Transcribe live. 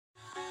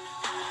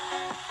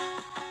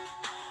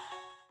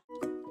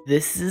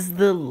This is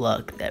the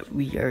look that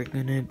we are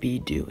gonna be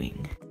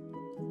doing.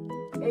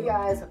 Hey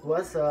guys,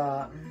 what's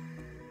up?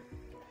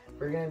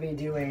 We're gonna be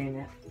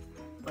doing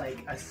like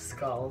a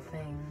skull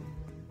thing.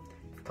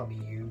 It's gonna be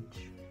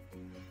huge.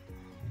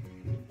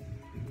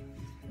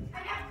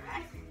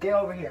 Get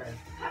over here.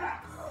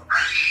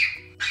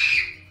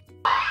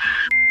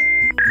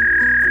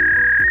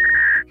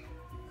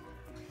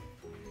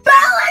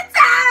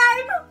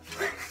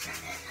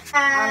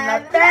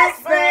 I'm the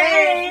best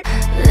lane.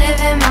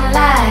 Living my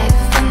life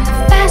in the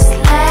fast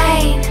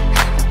lane.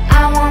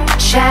 I won't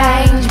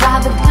change by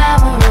the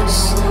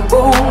glamorous.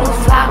 Ooh,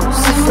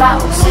 flouncy,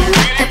 flouncy,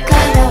 the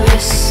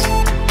glamorous.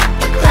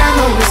 The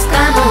glamorous,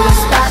 glamorous,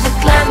 by the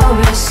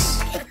glamorous.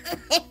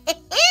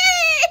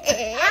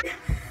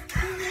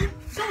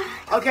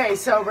 Okay,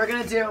 so we're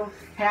gonna do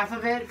half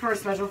of it for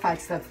special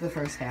effects. That's the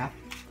first half.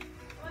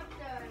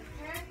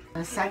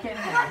 The second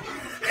half.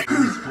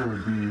 It's gonna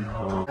be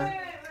hard.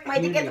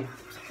 Wait to get the.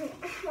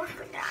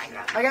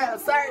 Okay,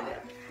 let's start.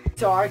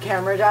 So our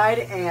camera died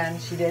and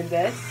she did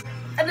this.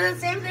 I did the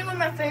same thing with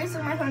my face,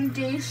 like my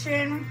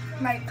foundation,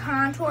 my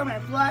contour, my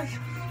blush.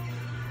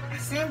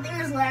 Same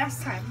thing as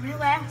last time, my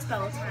last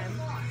spell time.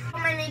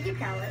 My makeup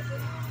palette.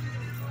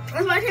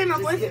 That's what I came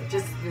up with.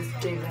 Just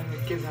give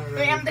them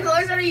a And the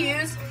colors that I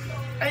use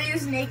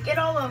Naked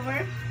all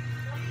over,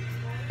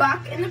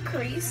 Buck in the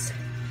crease,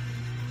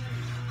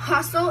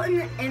 Hustle in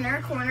the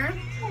inner corner,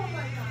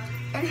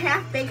 and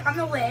Half Baked on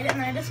the lid, and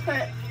then I just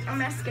put a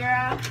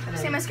mascara,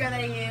 same mascara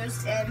that I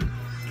used, and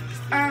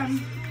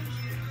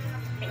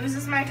this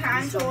is my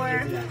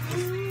contour,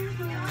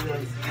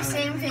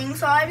 same thing.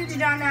 So all I have to do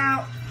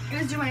now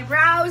is do my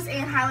brows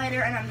and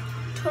highlighter, and I'm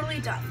totally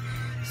done.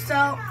 So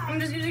I'm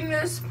just using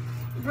this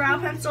brow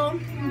pencil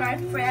by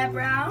Fred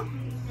Brow,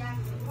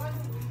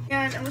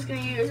 and I'm just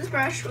going to use this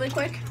brush really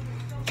quick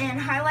and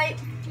highlight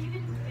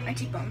my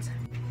cheekbones.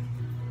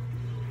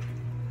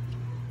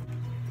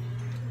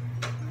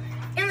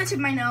 And the tip of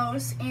my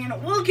nose, and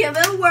we'll give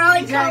it a whirl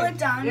and call it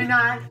done. You're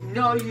not.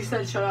 No, you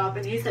said shut up,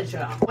 and he said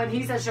shut up. When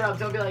he said shut up,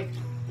 don't be like.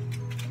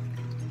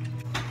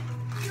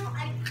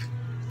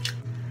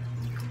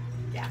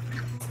 Yeah.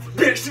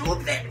 Visual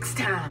next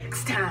time.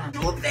 Next time.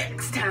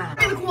 Next time.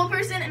 Be the cool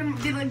person and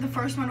be like the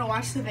first one to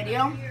watch the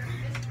video.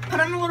 Put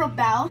on a little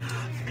bell.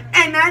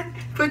 And that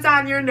puts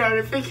on your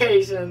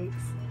notifications.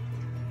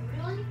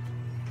 Really?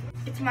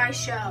 It's my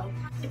show.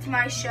 It's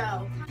my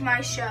show. It's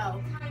my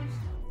show.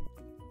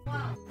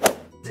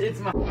 It's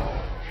my. Okay,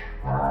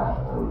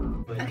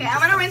 I'm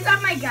gonna rinse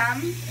off my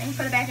gum and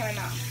put it back in my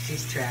mouth.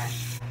 She's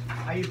trash.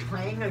 Are you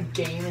playing a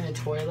game in a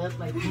toilet?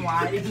 Like,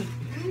 why?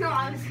 No,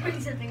 I was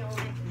putting something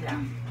away.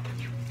 Yeah.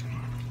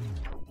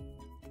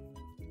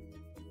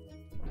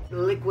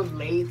 Liquid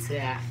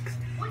latex.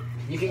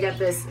 You can get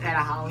this at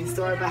a Halloween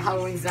store, but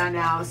Halloween's not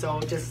now, so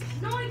just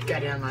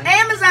get it online.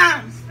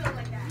 Amazon!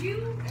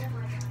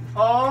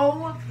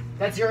 Oh,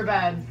 that's your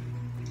bed.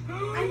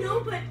 I know,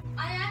 but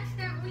I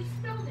accidentally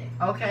spilled it.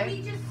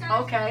 Okay.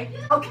 Okay.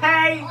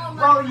 Okay.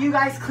 Well, you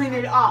guys clean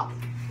it up.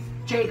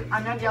 Jake,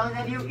 I'm not yelling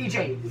at you.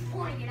 EJ. He's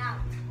pouring it out.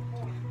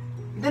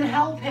 Then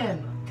help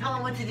him. Tell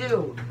him what to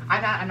do.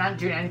 I'm not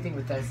doing anything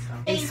with this.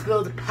 He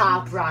spilled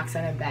pop rocks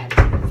on a bed.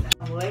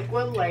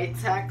 Liquid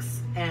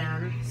latex,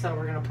 and so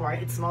we're gonna pour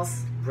it. It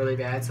smells really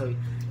bad, so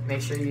make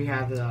sure you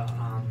have the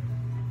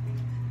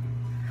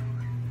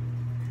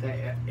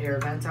air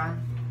vent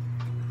on.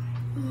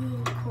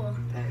 Ooh, cool.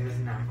 That is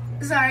not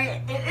cool.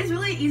 Sorry, it's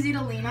really easy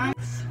to lean on.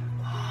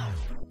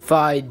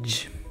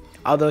 Fudge.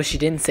 Although she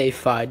didn't say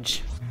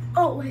fudge.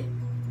 Oh, wait.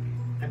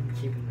 I'm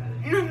keeping that.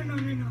 No.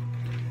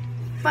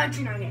 Fudge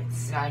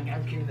nuggets. No,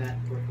 I'm keeping that.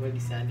 What you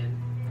said. And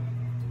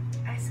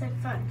I said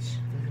fudge.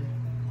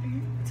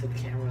 that's what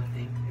the camera will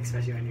think,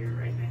 especially when you're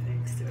right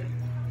next to it.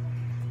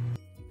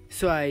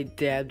 So I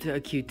dabbed a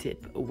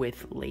Q-tip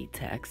with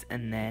latex,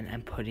 and then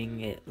I'm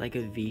putting it like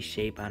a V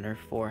shape on her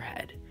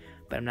forehead.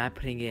 But I'm not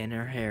putting it in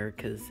her hair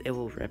because it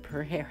will rip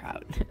her hair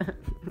out.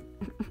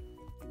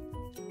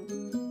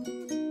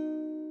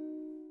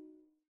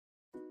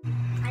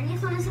 I need to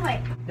throw this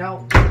away.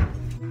 No.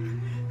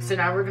 So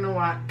now we're gonna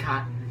want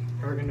cotton.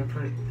 We're gonna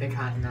put the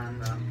cotton on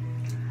the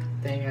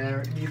thing.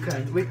 You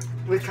could with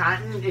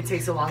cotton. It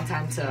takes a long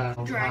time to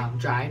dry.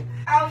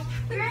 Ouch!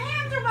 Your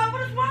hands are wet.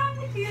 What is wrong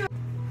with you?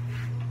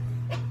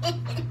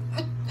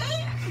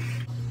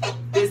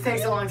 This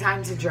takes a long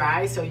time to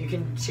dry, so you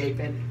can shape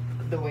it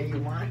the way you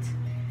want.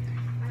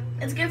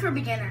 It's good for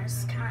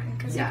beginners, cotton,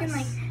 because you can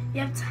you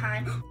have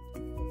time.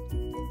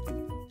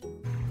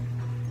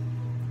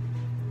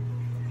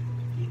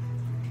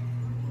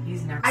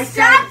 He's not.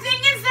 Stop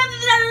singing something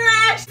to the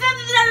lash.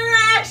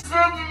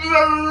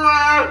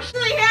 What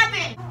really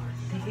happened?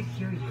 They could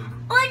hear you.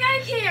 Like I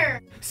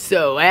care.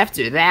 So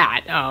after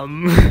that,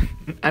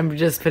 I'm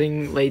just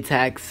putting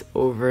latex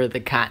over the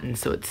cotton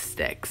so it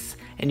sticks.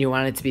 And you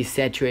want it to be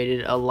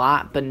saturated a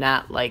lot, but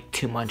not like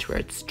too much where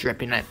it's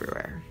dripping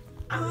everywhere.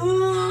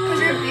 Because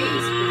you're a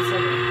beast.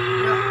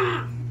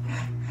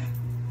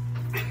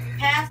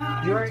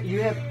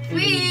 You have.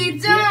 We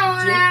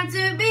don't have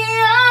to be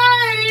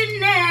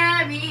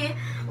ordinary.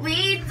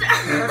 We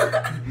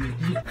don't.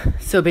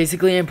 So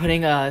basically I'm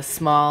putting a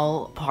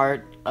small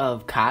part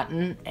of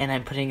cotton and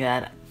I'm putting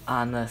that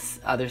on the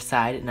other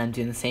side, and I'm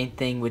doing the same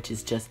thing, which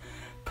is just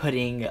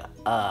putting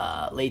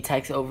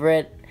latex over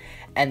it,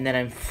 and then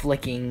I'm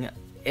flicking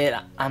it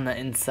on the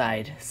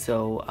inside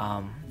so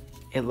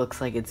it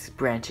looks like it's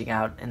branching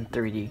out in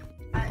 3D.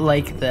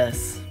 Like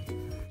this.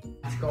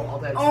 Let's go all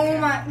that. Oh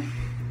my.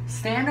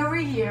 Stand over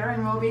here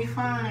and we'll be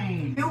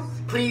fine. You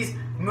please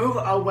move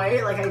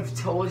away like I've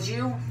told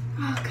you.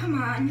 Oh,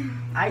 come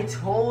on. I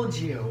told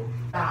you.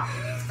 Stop.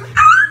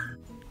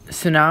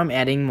 So now I'm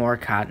adding more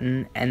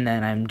cotton, and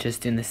then I'm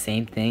just doing the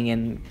same thing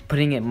and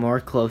putting it more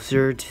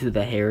closer to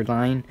the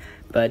hairline,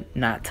 but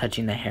not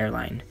touching the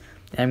hairline.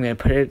 And I'm going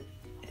to put it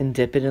and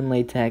dip it in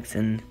latex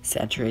and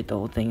saturate the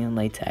whole thing in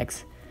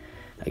latex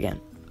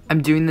again.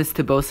 I'm doing this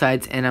to both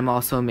sides, and I'm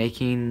also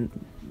making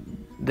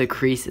the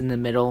crease in the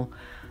middle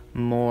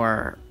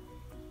more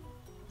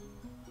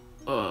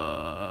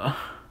I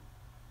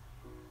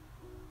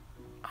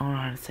don't know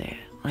how to say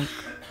it, like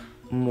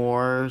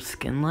more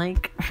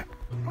skin-like.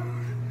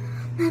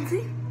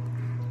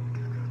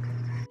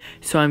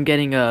 So I'm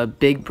getting a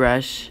big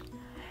brush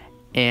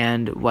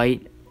and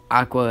white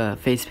aqua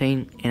face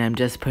paint, and I'm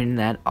just putting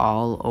that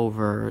all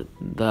over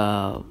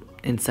the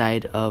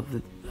inside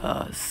of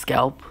the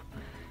scalp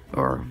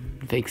or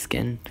fake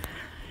skin,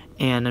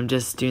 and I'm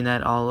just doing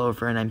that all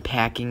over, and I'm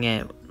packing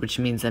it, which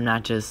means I'm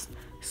not just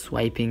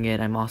swiping it,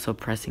 I'm also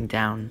pressing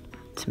down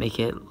to make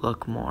it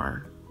look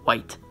more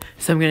white.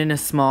 So I'm getting a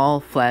small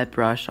flat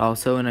brush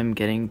also, and I'm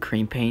getting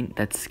cream paint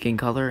that's skin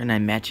color, and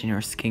I'm matching her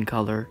skin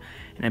color,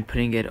 and I'm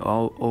putting it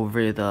all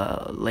over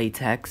the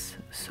latex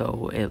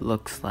so it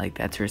looks like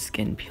that's her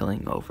skin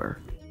peeling over.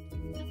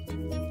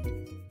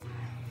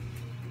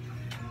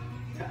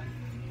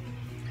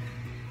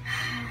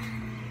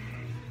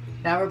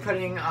 Now we're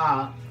putting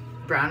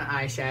brown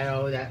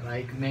eyeshadow that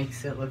like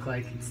makes it look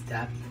like it's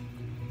depth.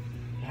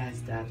 It has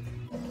depth.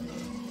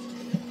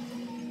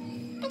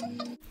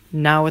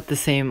 Now with the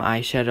same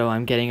eyeshadow,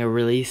 I'm getting a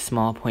really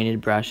small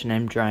pointed brush, and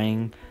I'm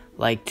drawing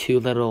like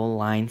 2 little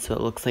lines so it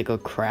looks like a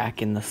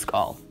crack in the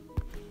skull.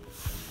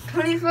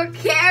 24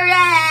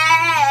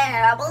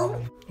 karat!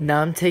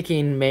 Now I'm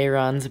taking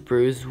Mayron's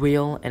bruise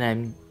wheel, and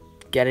I'm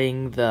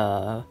getting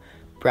the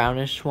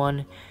brownish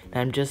one,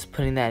 and I'm just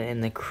putting that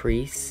in the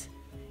crease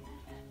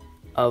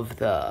of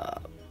the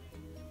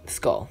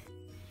skull.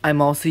 I'm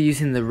also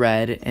using the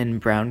red and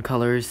brown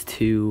colors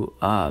to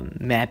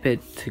map it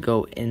to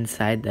go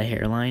inside the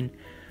hairline,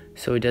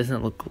 so it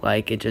doesn't look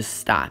like it just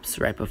stops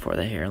right before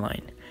the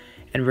hairline.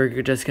 And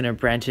we're just gonna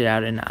branch it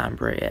out and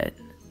ombre it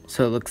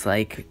so it looks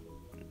like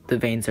the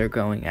veins are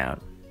going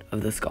out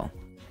of the skull.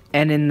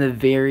 And in the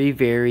very,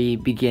 very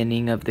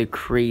beginning of the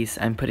crease,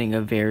 I'm putting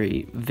a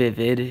very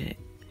vivid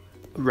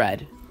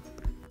red.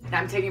 And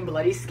I'm taking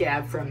Bloody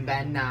Scab from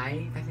Ben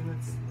 9. I think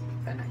that's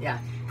Ben 9. Yeah,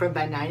 from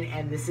Ben 9,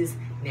 and this is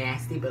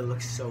nasty, but it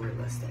looks so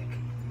realistic.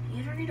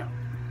 You don't need to.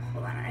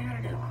 Hold on, I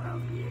gotta do it.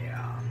 Oh,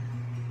 yeah.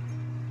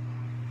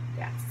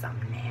 That's some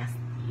nasty.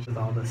 With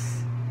all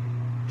this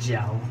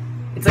gel.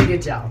 It's like a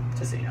gel,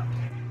 just so you know.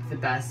 It's the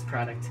best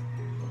product.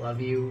 Love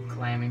you,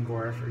 Glam and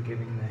Gore, for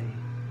giving me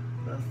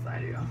this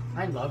idea.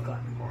 I love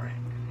Glam and Gore.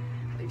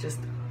 They just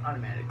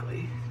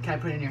automatically. Can I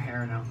put it in your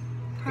hair or no?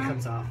 It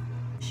comes off.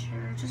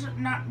 Sure, just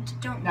not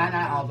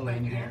all the way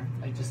in your hair.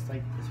 Like just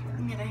like this part.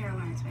 Yeah, the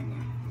hairline is right here.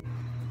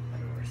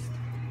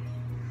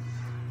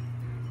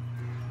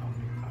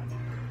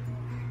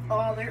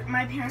 Oh,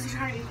 my parents are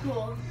trying to be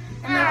cool.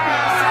 And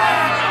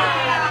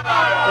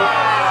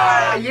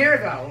they're a year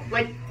ago,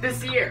 like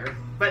this year,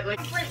 but like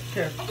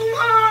here.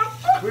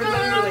 We're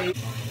literally.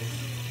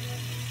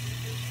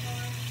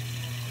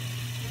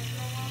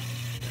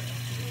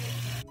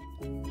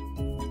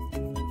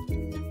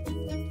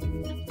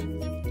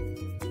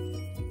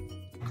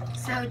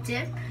 So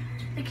dip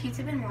the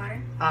Q-tip in water.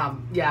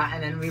 Yeah,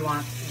 and then we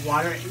want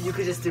water. You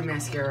could just do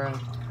mascara,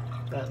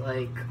 but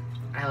like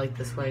I like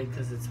this way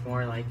because it's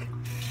more like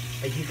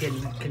you can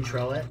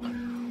control it.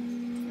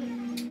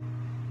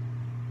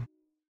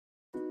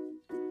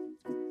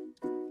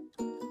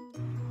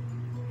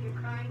 You're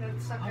crying,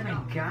 that's sucking. Oh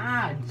my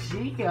God,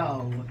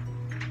 Gio.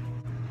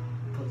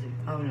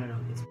 Oh no,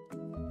 it's.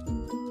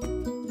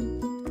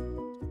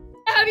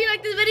 I hope you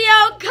liked this video.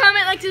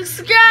 Comment, like,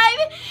 subscribe,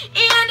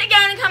 and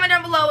again, comment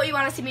down below what you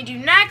want to see me do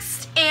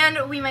next,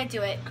 and we might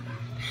do it.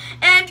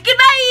 And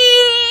goodbye.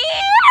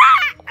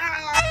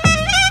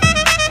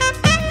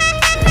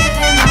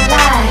 Living my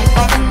life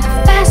in the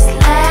fast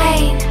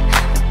lane.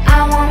 I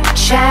won't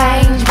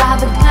change by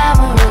the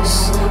glamorous.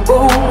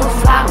 Ooh,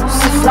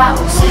 flousy,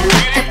 flousy,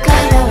 the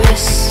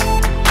glamorous,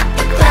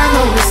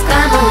 glamorous,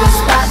 glamorous.